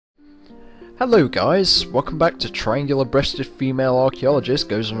Hello guys, welcome back to Triangular-Breasted Female Archaeologist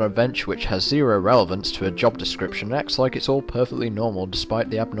Goes on an Adventure which has zero relevance to a job description and acts like it's all perfectly normal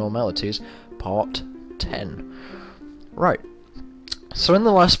despite the abnormalities, part 10. Right, so in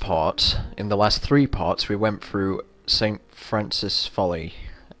the last three parts, we went through St. Francis Folly,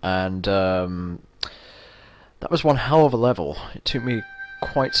 and that was one hell of a level. It took me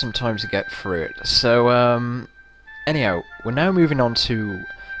quite some time to get through it. So, anyhow, we're now moving on to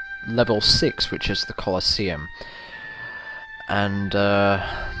level 6, which is the Colosseum, and the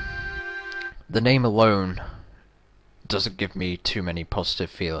name alone doesn't give me too many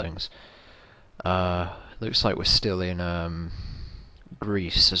positive feelings. Looks like we're still in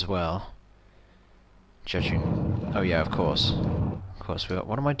Greece as well, judging. Oh yeah, of course we are.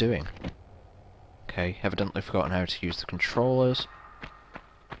 What am I doing? Okay, evidently forgotten how to use the controllers.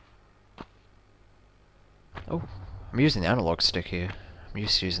 Oh, I'm using the analog stick here. I'm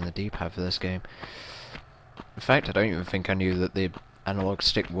used to using the D-pad for this game. In fact, I don't even think I knew that the analog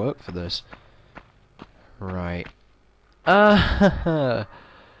stick worked for this. Right. Well,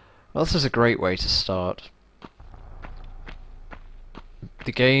 this is a great way to start.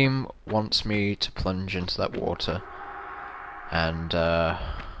 The game wants me to plunge into that water, and I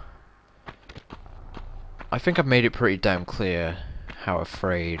think I've made it pretty damn clear how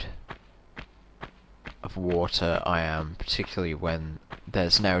afraid of water I am, particularly when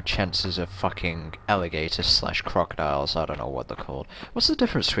there's now chances of fucking alligators slash crocodiles. I don't know what they're called. What's the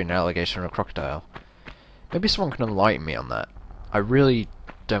difference between an alligator and a crocodile? Maybe someone can enlighten me on that. I really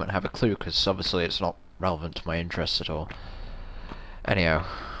don't have a clue, because obviously it's not relevant to my interests at all. Anyhow,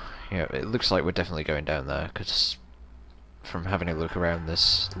 yeah, it looks like we're definitely going down there, because from having a look around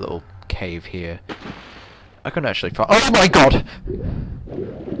this little cave here, I couldn't actually find— oh my god!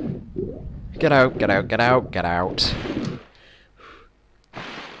 Get out, get out, get out, get out.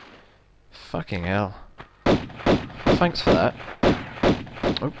 Fucking hell. Thanks for that.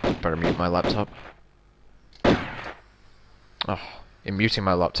 Oh, better mute my laptop. Oh, in muting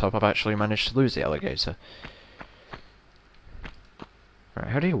my laptop I've actually managed to lose the alligator. Right,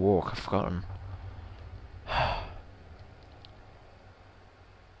 how do you walk? I've forgotten.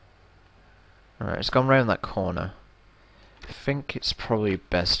 Alright, it's gone round that corner. I think it's probably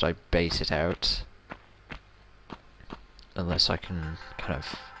best I bait it out. Unless I can kind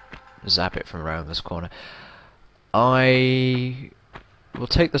of zap it from around this corner. I will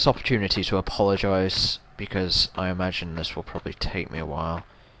take this opportunity to apologise, because I imagine this will probably take me a while,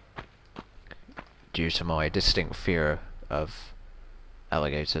 due to my distinct fear of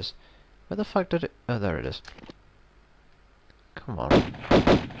alligators. Where the fuck did it— oh, there it is. Come on.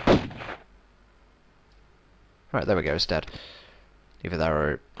 Right, there we go, it's dead. Either that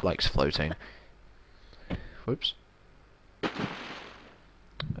or it likes floating. Whoops.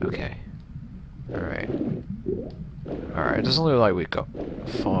 Okay. Alright. Alright, it doesn't look like we've got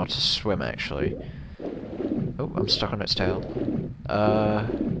far to swim, actually. Oh, I'm stuck on its tail.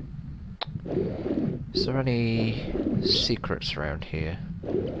 Is there any secrets around here?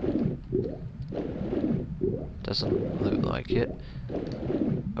 Doesn't look like it.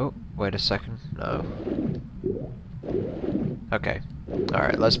 Oh, wait a second. No. Okay.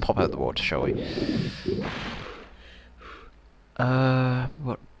 Alright, let's pop out the water, shall we?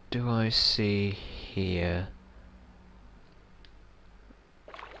 What do I see here?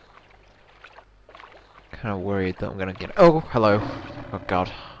 Kinda worried that I'm gonna get— oh, hello! Oh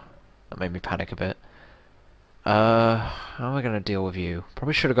god. That made me panic a bit. How am I gonna deal with you?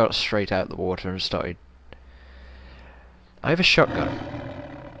 Probably should have got straight out the water and started— I have a shotgun.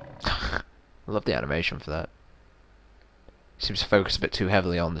 I love the animation for that. Seems to focus a bit too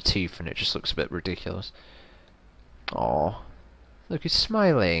heavily on the teeth and it just looks a bit ridiculous. Aww. Look, he's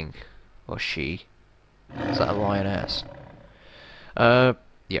smiling. Or she. Is that a lioness? Yeah.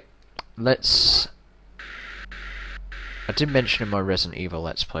 Let's— I did mention in my Resident Evil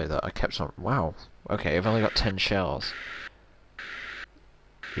Let's Play that I kept on— wow. Okay, I've only got 10 shells.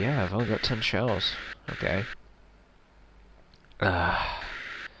 Yeah, I've only got 10 shells. Okay. I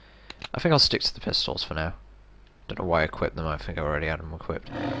think I'll stick to the pistols for now. Don't know why I equipped them, I think I already had them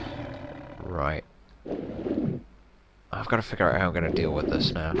equipped. Right. I've got to figure out how I'm going to deal with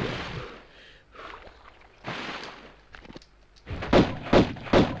this now.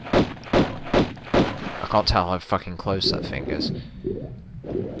 I can't tell how fucking close that thing is.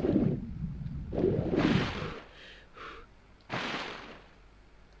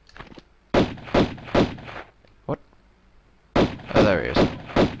 What? Oh, there he is.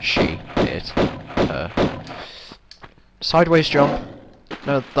 She. It. Her. Sideways jump!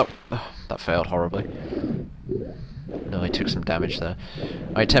 No, that failed horribly. No, I took some damage there.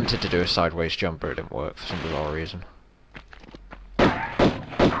 I attempted to do a sideways jump, but it didn't work for some bizarre reason.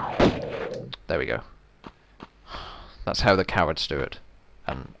 There we go. That's how the cowards do it.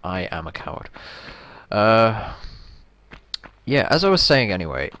 And I am a coward. Yeah, as I was saying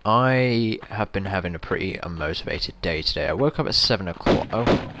anyway, I have been having a pretty unmotivated day today. I woke up at 7 o'clock. Oh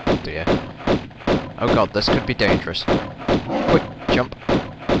dear. Oh god, this could be dangerous. Quick, jump.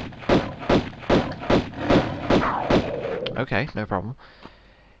 Okay, no problem.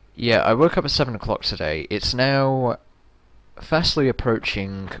 Yeah, I woke up at 7 o'clock today. It's now fastly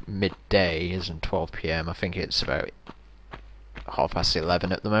approaching midday, isn't 12 PM. I think it's about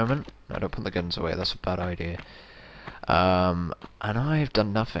 11:30 at the moment. No, don't put the guns away, that's a bad idea. And I've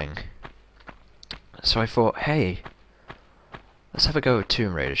done nothing. So I thought, hey, let's have a go at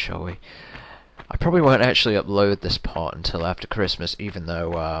Tomb Raider, shall we? I probably won't actually upload this part until after Christmas, even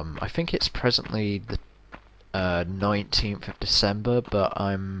though I think it's presently the 19th of December, but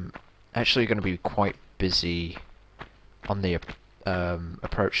I'm actually going to be quite busy on the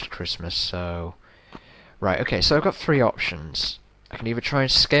approach to Christmas, so... Right, okay, so I've got three options. I can either try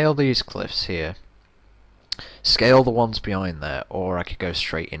and scale these cliffs here, scale the ones behind there, or I could go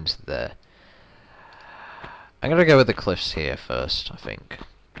straight into there. I'm going to go with the cliffs here first, I think.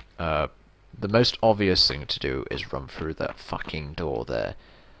 The most obvious thing to do is run through that fucking door there.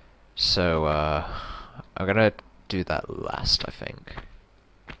 So, I'm going to do that last, I think.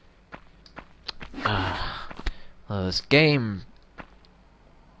 Well, this game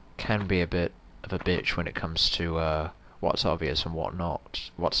can be a bit of a bitch when it comes to what's obvious and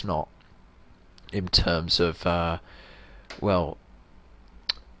what's not. In terms of, well,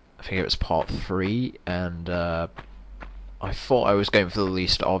 I think it was part 3, and I thought I was going for the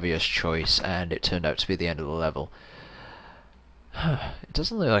least obvious choice, and it turned out to be the end of the level. It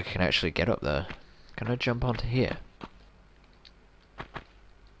doesn't look like I can actually get up there. Can I jump onto here?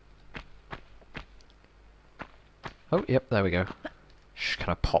 Oh, yep, there we go. Just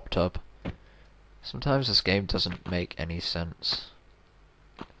kind of popped up. Sometimes this game doesn't make any sense.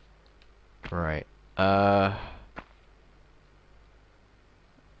 Right. I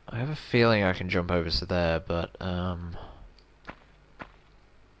have a feeling I can jump over to there, but,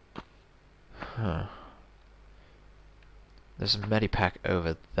 huh. There's a medipack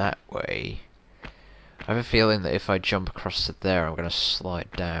over that way. I have a feeling that if I jump across to there, I'm gonna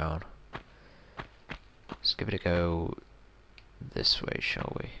slide down. Let's give it a go this way,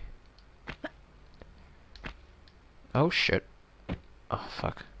 shall we? Oh shit. Oh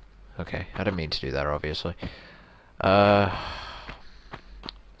fuck. Okay, I didn't mean to do that, obviously. Got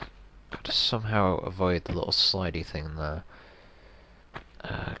to somehow avoid the little slidey thing there.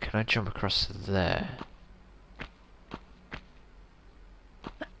 Can I jump across to there?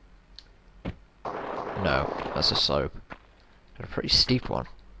 No, that's a slope. And a pretty steep one.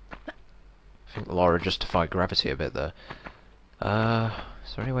 I think Lara just defied gravity a bit there.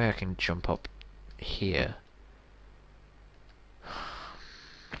 Is there any way I can jump up here?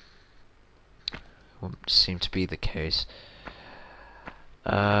 Wouldn't seem to be the case.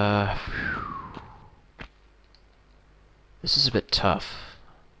 This is a bit tough.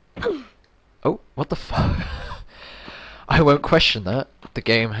 Oh, what the fuck? I won't question that. The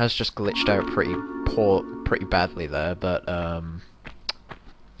game has just glitched out pretty badly there, but I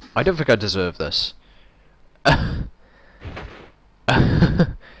don't think I deserve this.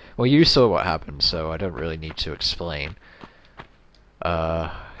 Well, you saw what happened, so I don't really need to explain.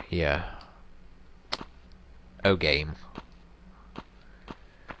 Yeah. Oh, game.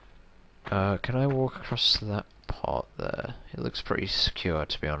 Can I walk across to that part there? It looks pretty secure,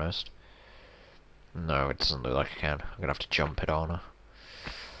 to be honest. No, it doesn't look like I can. I'm gonna have to jump it on.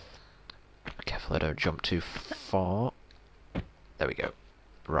 Careful I don't jump too far. There we go.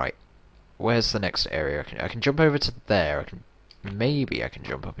 Right. Where's the next area? I can jump over to there. Maybe I can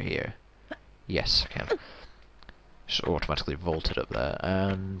jump up here. Yes, I can. Just automatically vaulted up there.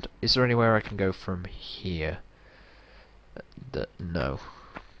 And is there anywhere I can go from here? No.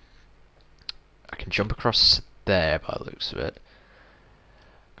 I can jump across there by the looks of it.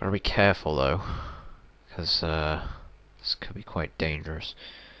 Gotta be careful though, because this could be quite dangerous.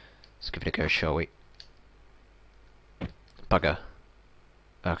 Let's give it a go, shall we? Bugger.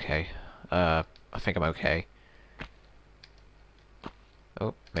 Okay. I think I'm okay.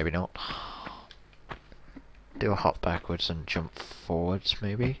 Oh, maybe not. Do a hop backwards and jump forwards,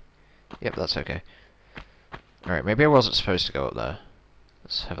 maybe? Yep, that's okay. Alright, maybe I wasn't supposed to go up there.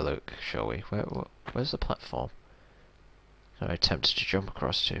 Let's have a look, shall we? Where's the platform that I attempted to jump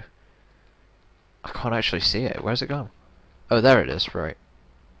across to? I can't actually see it. Where's it gone? Oh, there it is, right.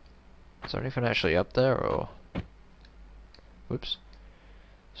 Is there anything actually up there, or... Whoops.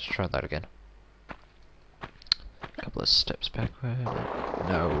 Let's try that again. A couple of steps backward.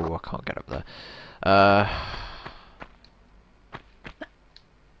 No, I can't get up there. I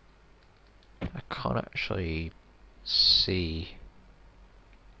can't actually see.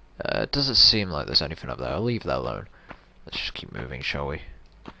 It doesn't seem like there's anything up there. I'll leave that alone. Let's just keep moving, shall we?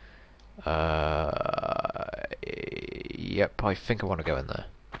 Yep, I think I want to go in there.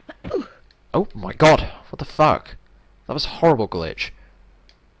 Oh my god! What the fuck? That was a horrible glitch.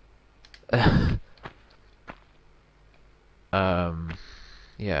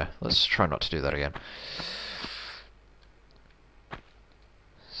 Yeah, let's try not to do that again.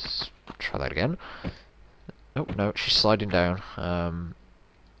 Let's try that again. Oh no, she's sliding down.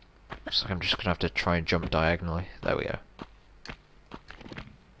 Looks like I'm just gonna have to try and jump diagonally. There we go.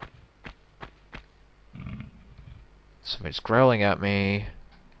 Something's growling at me.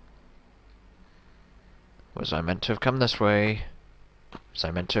 Was I meant to have come this way? Was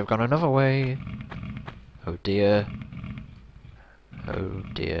I meant to have gone another way? Oh dear. Oh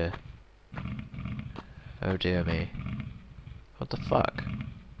dear. Oh dear me. What the fuck?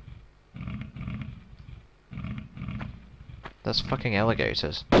 That's fucking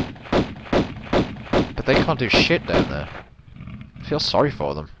alligators. But they can't do shit down there. I feel sorry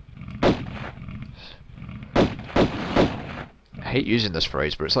for them. I hate using this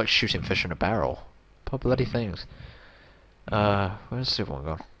phrase, but it's like shooting fish in a barrel. Poor bloody things. Where's the other one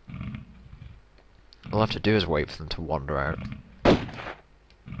gone? All I have to do is wait for them to wander out.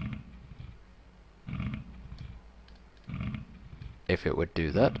 If it would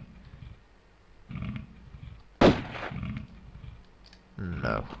do that.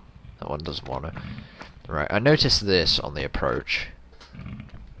 No, that one doesn't want to. Right, I noticed this on the approach.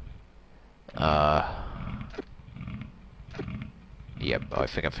 Yep, I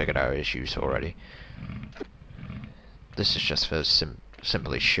think I figured out its use already. This is just for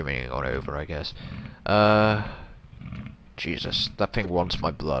simply shimmying on over, I guess. Jesus, that thing wants my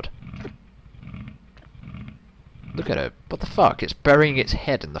blood. Look at it. What the fuck? It's burying its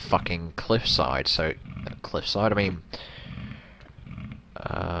head in the fucking cliffside, so... cliffside? I mean...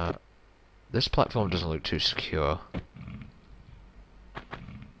 this platform doesn't look too secure.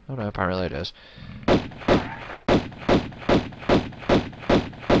 Oh no, apparently it is.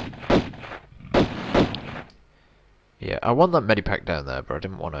 Yeah, I want that medipack down there, but I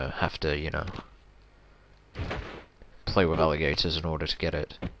didn't want to have to, you know... play with alligators in order to get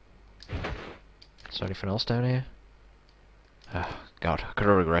it. Is there anything else down here? Oh, God, I could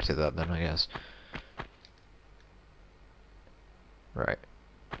have regretted that then, I guess. Right.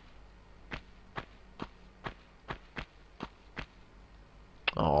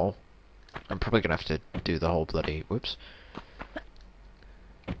 Oh. I'm probably gonna have to do the whole bloody... whoops.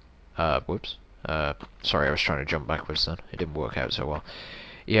 Whoops. Sorry, I was trying to jump backwards then. It didn't work out so well.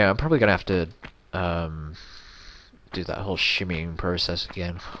 Yeah, I'm probably gonna have to, do that whole shimmying process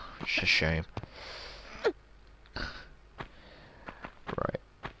again. It's a shame. Right.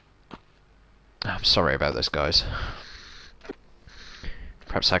 I'm sorry about this, guys.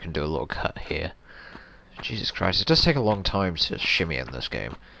 Perhaps I can do a little cut here. Jesus Christ, it does take a long time to shimmy in this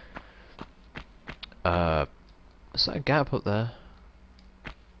game. Is that a gap up there?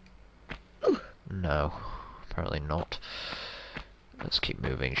 No, apparently not. Let's keep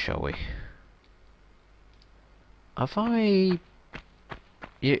moving, shall we? Have I...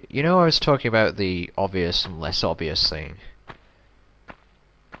 You know I was talking about the obvious and less obvious thing?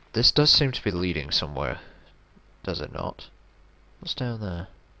 This does seem to be leading somewhere, does it not? What's down there?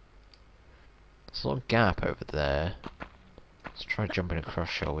 There's a little gap over there. Let's try jumping across,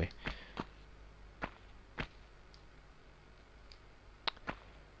 shall we?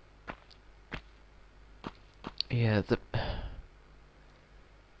 Yeah, there's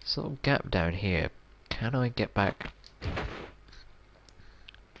a little gap down here. Can I get back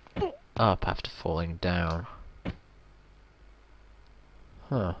up after falling down?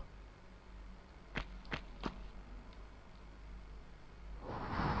 Huh.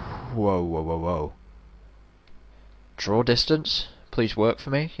 Whoa, whoa, whoa, whoa. Draw distance? Please work for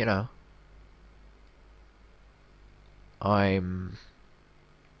me, you know. I'm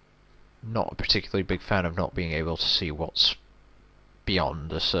not a particularly big fan of not being able to see what's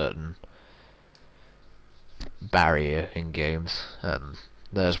beyond a certain barrier in games.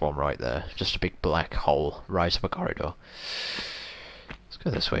 There's one right there. Just a big black hole right up a corridor. Let's go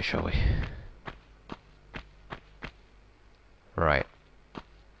this way, shall we? Right.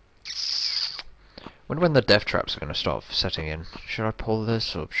 Wonder when the death traps are going to start setting in. Should I pull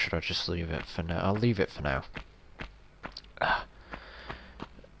this, or should I just leave it for now? I'll leave it for now.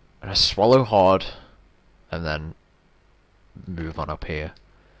 And I swallow hard, and then move on up here.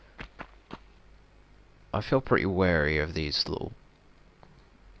 I feel pretty wary of these little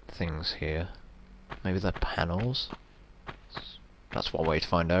things here. Maybe they're panels? That's one way to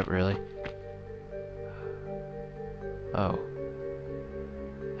find out, really. Oh.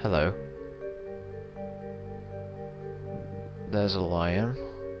 Hello. There's a lion.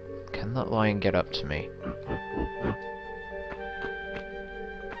 Can that lion get up to me?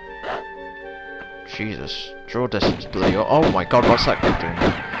 Jesus. Draw distance below. Oh my god, what's that guy doing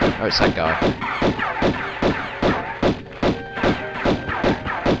there? Oh, it's that guy.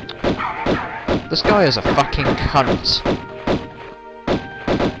 This guy is a fucking cunt.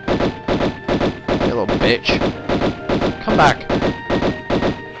 You little bitch. Come back.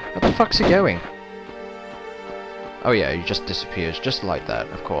 Where the fuck's he going? Oh yeah, he just disappears, just like that,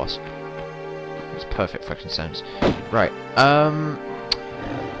 of course. Makes perfect fucking sense. Right, I'm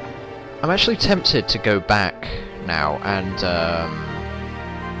actually tempted to go back now and,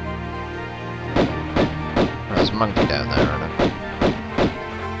 there's a monkey down there, and a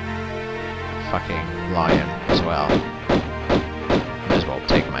fucking lion as well. May as well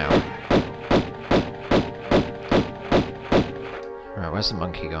take him out. Right, where's the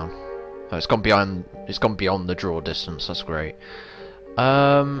monkey gone? Oh, it's gone beyond the draw distance, that's great.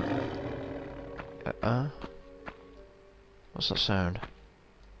 What's that sound?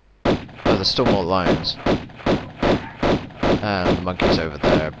 Oh, there's still more lions. And the monkey's over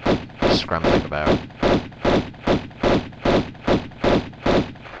there, scrambling about.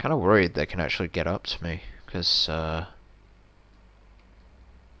 Kinda worried they can actually get up to me, because,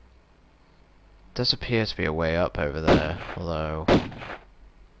 does appear to be a way up over there, although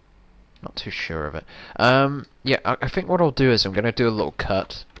not too sure of it. Yeah, I think what I'll do is I'm going to do a little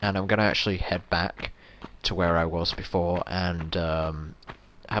cut, and I'm going to actually head back to where I was before, and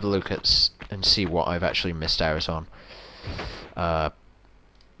have a look at and see what I've actually missed out on.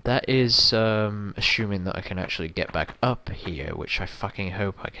 That is assuming that I can actually get back up here, which I fucking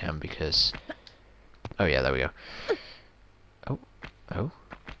hope I can, because... Oh yeah, there we go. Oh,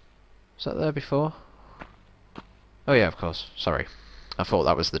 was that there before? Oh yeah, of course, sorry. I thought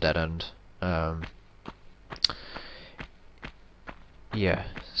that was the dead end. Yeah,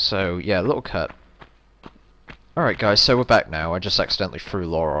 so, yeah, little cut. Alright guys, so we're back now. I just accidentally threw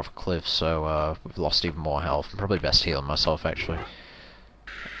Lara off a cliff, so we've lost even more health. I'm probably best healing myself, actually.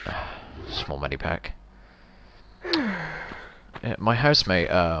 Small medipack. Yeah, my housemate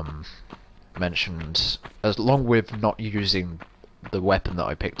mentioned, along with not using the weapon that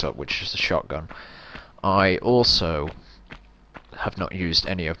I picked up, which is the shotgun, I also have not used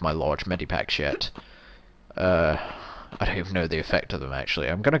any of my large medipacks yet. I don't even know the effect of them, actually.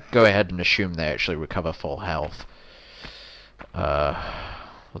 I'm gonna go ahead and assume they actually recover full health.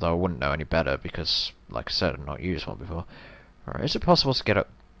 Although I wouldn't know any better, because, like I said, I've not used one before. Alright, is it possible to get up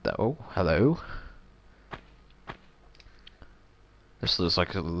there? Oh, hello. This looks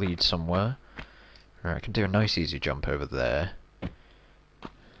like it'll lead somewhere. Alright, I can do a nice easy jump over there.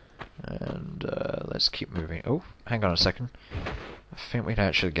 And, let's keep moving. Oh, hang on a second. I think we can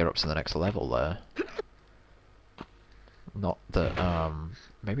actually get up to the next level there. Not that,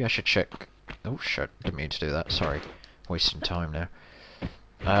 maybe I should check... Oh shit, didn't mean to do that, sorry. Wasting time now.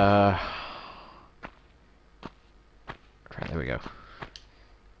 Right, there we go.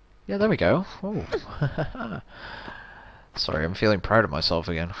 Yeah, there we go. Oh. Sorry, I'm feeling proud of myself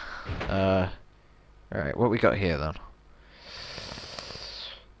again. Alright, what we got here then?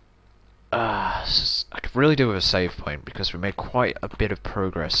 I could really do with a save point, because we made quite a bit of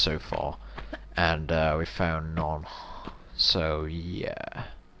progress so far. And, we found none. So, yeah.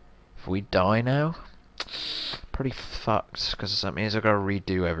 If we die now, pretty fucked, because that means I've got to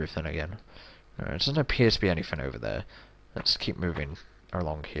redo everything again. Alright, there doesn't appear to be anything over there. Let's keep moving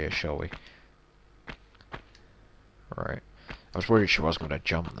along here, shall we? Right. I was worried she wasn't going to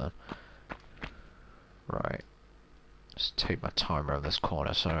jump then. Right. Just take my time around this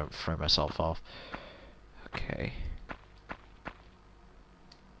corner so I don't throw myself off. Okay.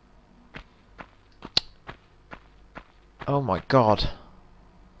 Oh my god.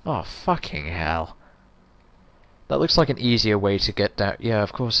 Oh, fucking hell. That looks like an easier way to get down. Yeah,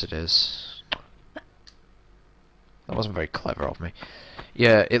 of course it is. That wasn't very clever of me.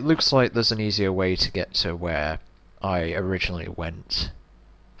 Yeah, it looks like there's an easier way to get to where I originally went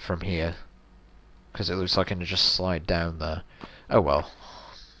from here. Because it looks like I can just slide down there. Oh well.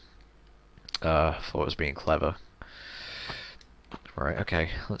 Thought it was being clever. Right, okay,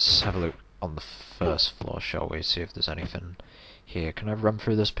 let's have a look on the first floor, shall we? See if there's anything here. Can I run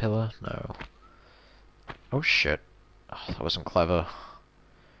through this pillar? No. Oh shit. Oh, that wasn't clever.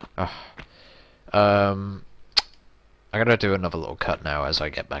 Oh. I gotta do another little cut now as I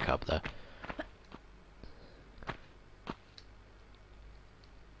get back up there.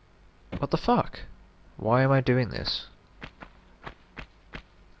 What the fuck? Why am I doing this?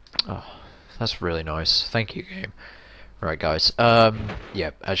 Oh, that's really nice. Thank you, game. Right, guys.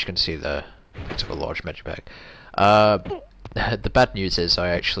 Yeah, as you can see there, I took a large medibag. The bad news is I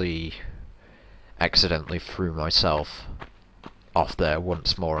actually accidentally threw myself off there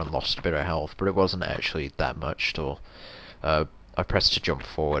once more and lost a bit of health, but it wasn't actually that much at all. I pressed to jump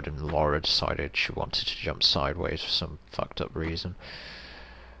forward and Lara decided she wanted to jump sideways for some fucked up reason.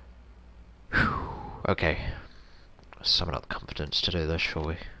 Whew. Okay. Let's summon up the confidence to do this, shall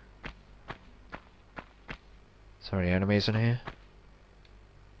we? Is there any enemies in here?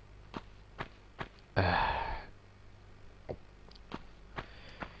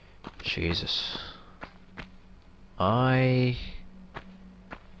 Jesus. Yeah,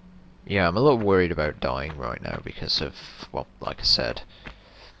 I'm a little worried about dying right now because of, well, like I said,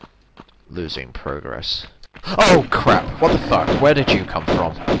 losing progress. Oh crap! What the fuck? Where did you come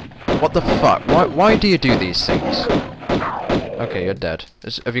from? What the fuck? Why do you do these things? Okay, you're dead.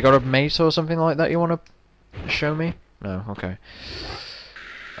 Have you got a mate or something like that you want to show me? No, okay.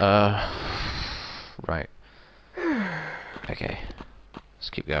 Right. Okay.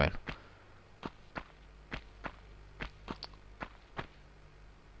 Let's keep going.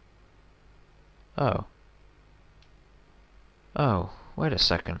 Oh. Oh, wait a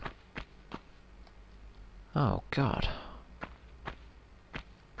second. Oh, God.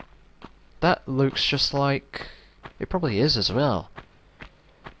 That looks just like... It probably is as well.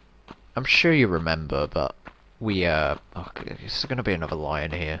 I'm sure you remember, but we, oh, there's gonna be another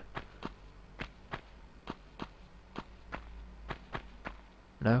lion here.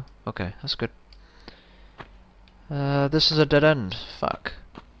 No? Okay, that's good. This is a dead end. Fuck.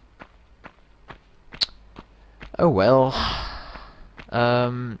 Oh well.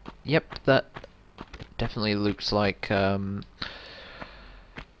 Yep, that definitely looks like,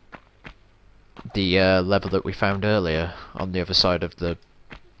 the, level that we found earlier on the other side of the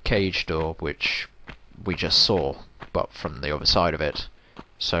cage door, which we just saw, but from the other side of it.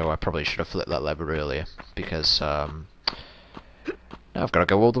 So I probably should have flipped that lever earlier, because, now I've got to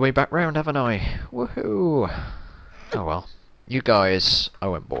go all the way back round, haven't I? Woohoo! Oh well. You guys, I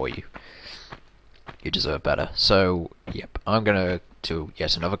won't bore you. You deserve better. So, yep, I'm gonna do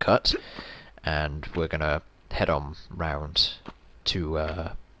yet another cut, and we're gonna head on round to,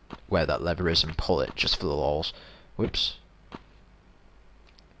 where that lever is and pull it, just for the lols. Whoops.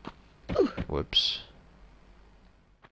 Whoops.